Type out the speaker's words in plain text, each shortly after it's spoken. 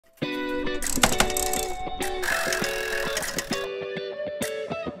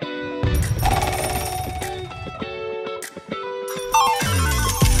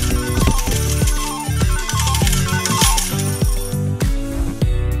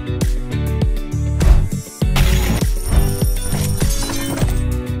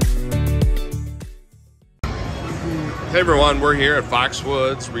everyone, we're here at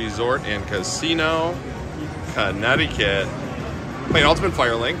Foxwoods Resort and Casino, Connecticut, playing Ultimate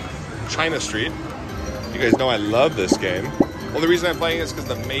Firelink, China Street. You guys know I love this game. Well, the reason I'm playing is because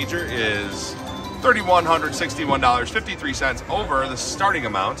the major is $3,161.53 over the starting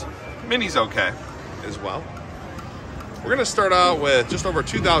amount. Mini's okay as well. We're going to start out with just over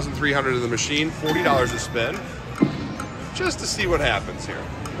 $2,300 in the machine, $40 a spin, just to see what happens here.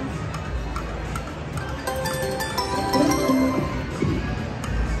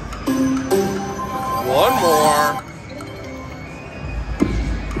 One more.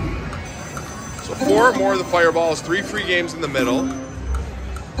 So 4 more of the fireballs, 3 free games in the middle.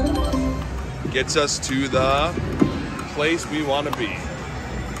 Gets us to the place we want to be.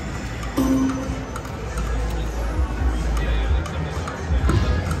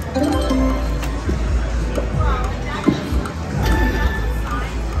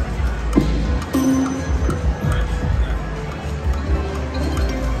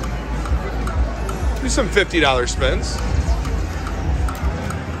 Do some $50 spins.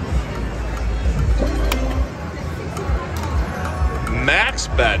 Max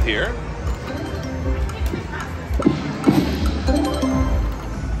bet here.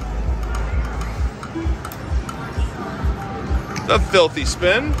 The filthy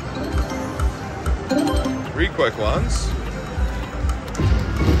spin. 3 quick ones.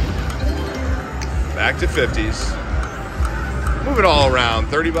 Back to 50s. Move it all around.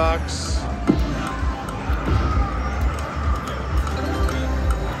 30 bucks.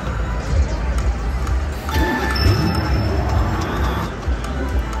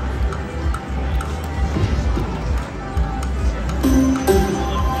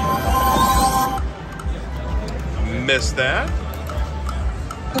 Missed that.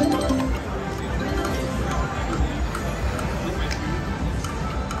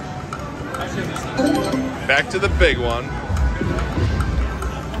 Back to the big one.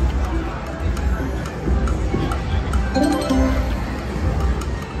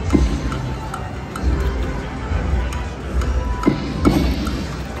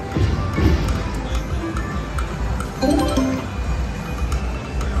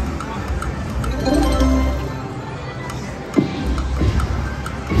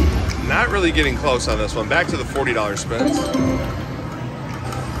 Not really getting close on this one. Back to the $40 spins.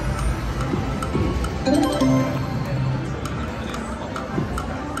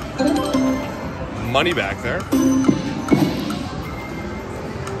 Money back there.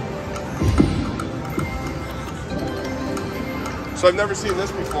 So I've never seen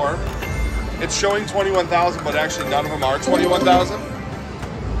this before. It's showing 21,000, but actually none of them are 21,000.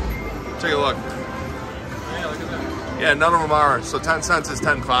 Take a look. Yeah, none of them are. So 10 cents is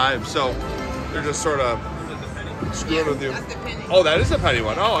 10.5. So they're just sort of screwing with you. Oh, that is the penny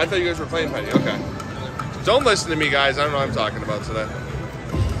one. Oh, I thought you guys were playing penny. Okay. Don't listen to me, guys. I don't know what I'm talking about today.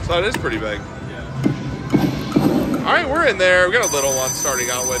 So that is pretty big. All right, we're in there. We got a little one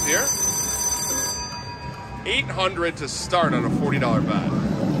starting out with here. $800 to start on a $40 bet.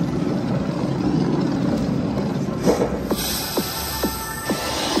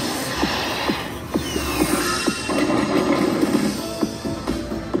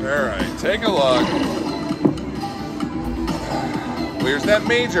 All right, take a look. Where's that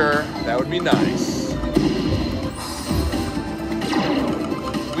major? That would be nice.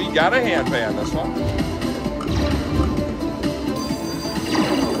 We got a hand pay on this one.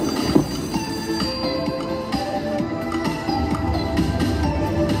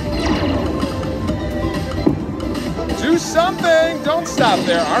 Do something! Don't stop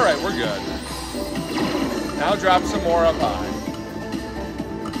there. All right, we're good. Now drop some more up high.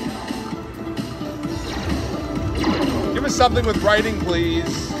 Give us something with writing,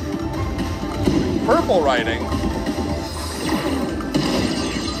 please. Purple writing.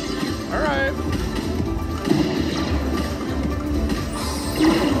 All right.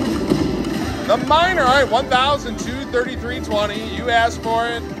 The minor. All right, 1,233.20. You asked for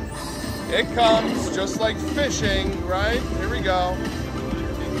it. It comes just like fishing, right? Here we go.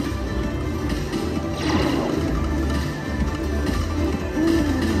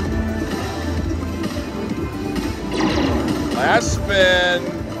 Last spin.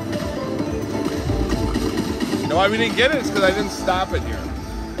 You know why we didn't get it? It's because I didn't stop it here.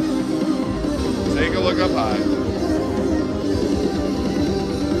 Take a look up high.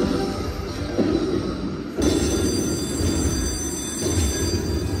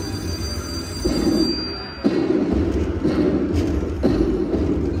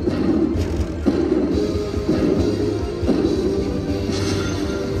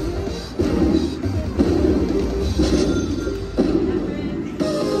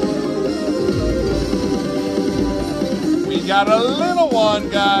 got a little one,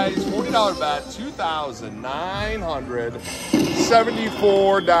 guys. $40 bet,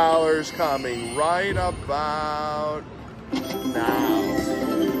 $2,974 coming right about now.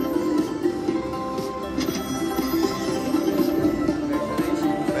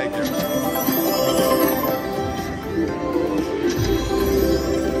 Thank you.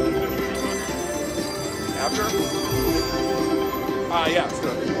 After? Yeah, it's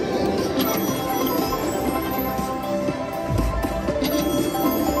good.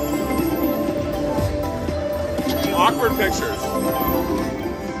 Awkward pictures.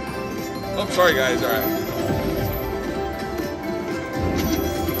 Oh, sorry guys, all right.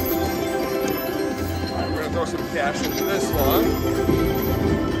 All right, we're gonna throw some cash into this one.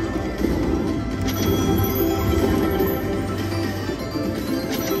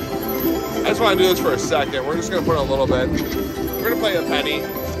 I just want to do this for a second. We're just gonna put a little bit. We're gonna play a penny.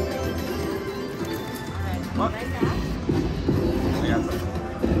 What? Yeah,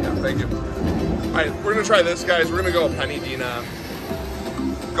 thank you. All right, we're gonna try this, guys. We're gonna go a penny, Dina.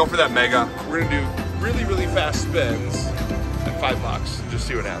 Go for that mega. We're gonna do really, really fast spins at $5. Just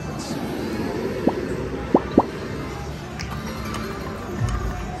see what happens.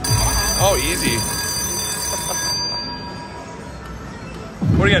 Oh, easy.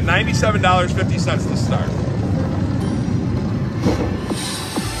 What do you got? $97.50 to start.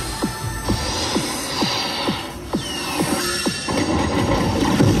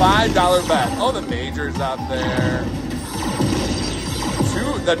 $5 bet. Oh, the major's up there.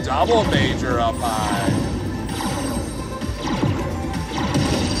 The double major up high.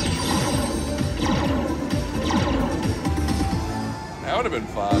 That would have been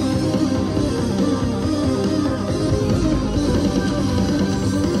fun.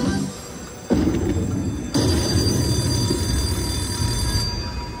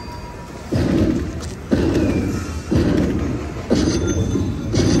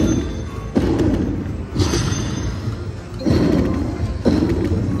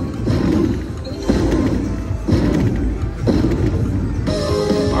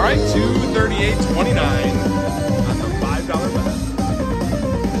 $238.29 on the $5 bet.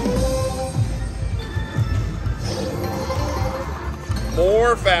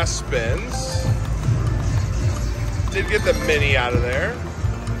 More fast spins. Did get the mini out of there.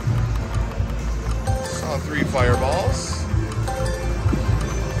 Saw 3 fireballs.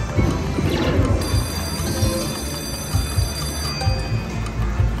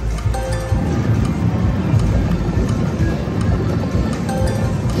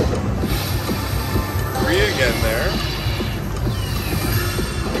 Again there.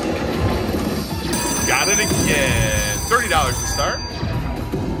 Got it again. $30 to start.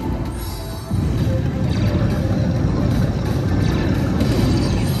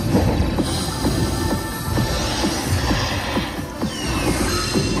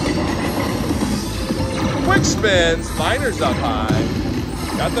 Quick spins. Miners up high.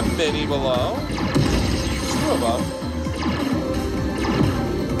 Got the mini below. 2 of them.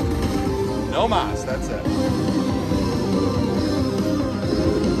 No mas, that's it.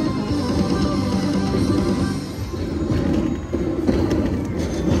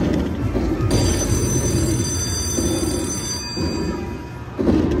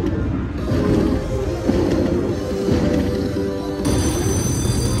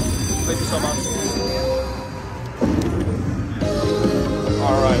 Thank you so much.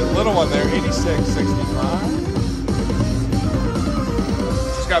 All right, little one there,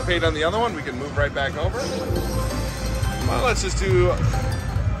 $86.65. Got paid on the other one, we can move right back over. Well, let's just do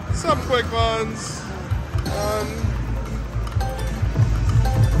some quick ones. 1,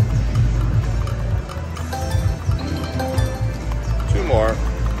 2 more.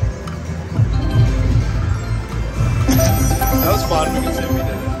 That was fun. We can see if we did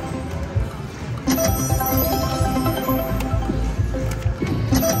it.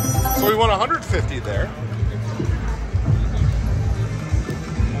 So we won 150 there.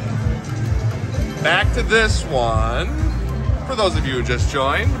 Back to this one. For those of you who just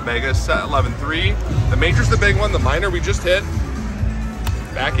joined, Mega set 11.3. The major's the big one, the minor we just hit.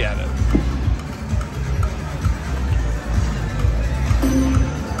 Back at it.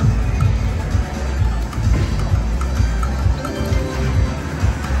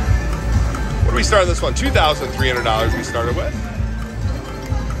 What do we start on this one? $2,300 we started with.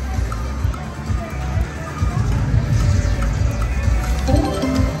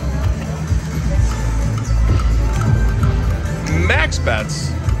 Max bets.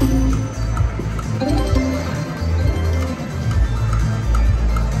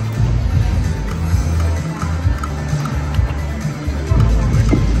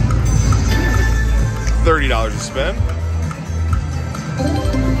 $30 a spin.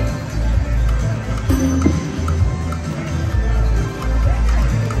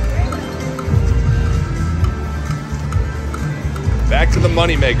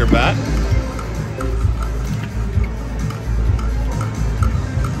 moneymaker bet.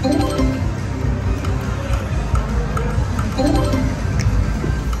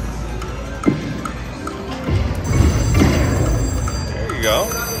 There you go.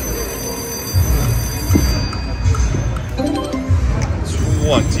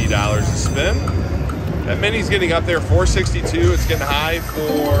 $20 a spin. That mini's getting up there, $4.62. It's getting high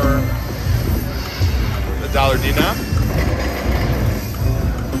for the dollar denom.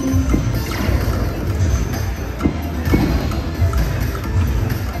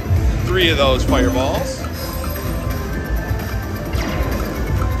 Three of those fireballs.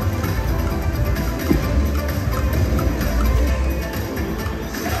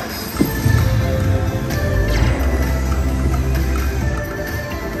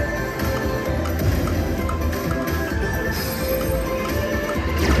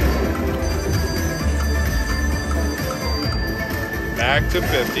 Back to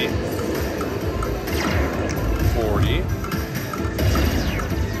 50, 40,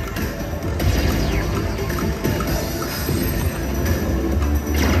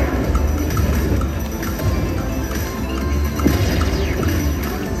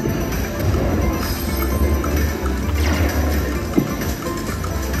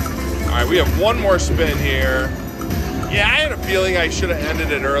 all right, we have one more spin here. Yeah, I had a feeling I should have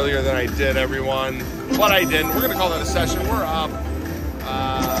ended it earlier than I did, everyone, but I didn't. We're gonna call that a session. We're up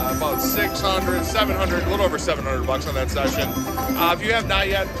about 600, 700, a little over 700 bucks on that session. If you have not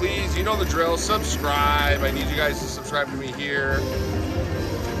yet, please, you know the drill, subscribe. I need you guys to subscribe to me here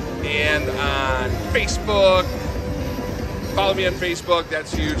and on Facebook. Follow me on Facebook.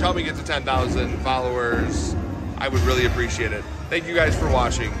 That's huge. Help me get to 10,000 followers. I would really appreciate it. Thank you guys for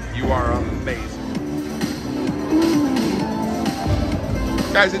watching. You are amazing.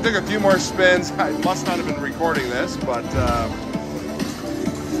 Guys, it took a few more spins. I must not have been recording this, but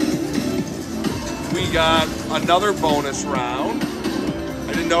we got another bonus round.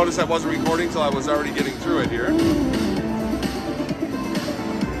 I didn't notice I wasn't recording until I was already getting through it here.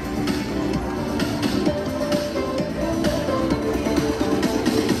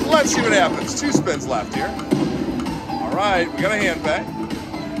 Let's see what happens. 2 spins left here. All right, we got a hand pay.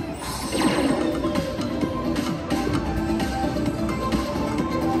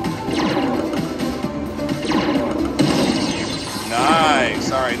 Nice.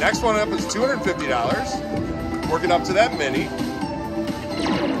 All right, next one up is $250. Working up to that mini.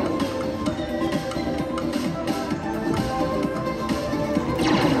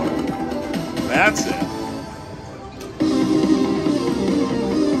 That's it.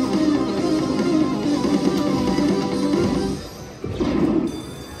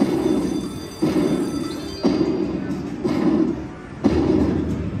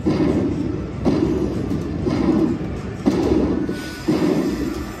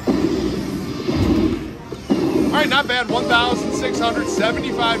 All right, not bad.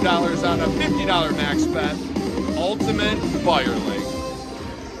 $1,675 on a $50 max bet. Ultimate Fire Link.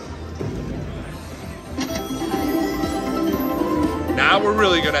 Now we're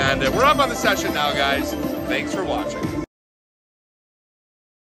really going to end it. We're up on the session now, guys. Thanks for watching.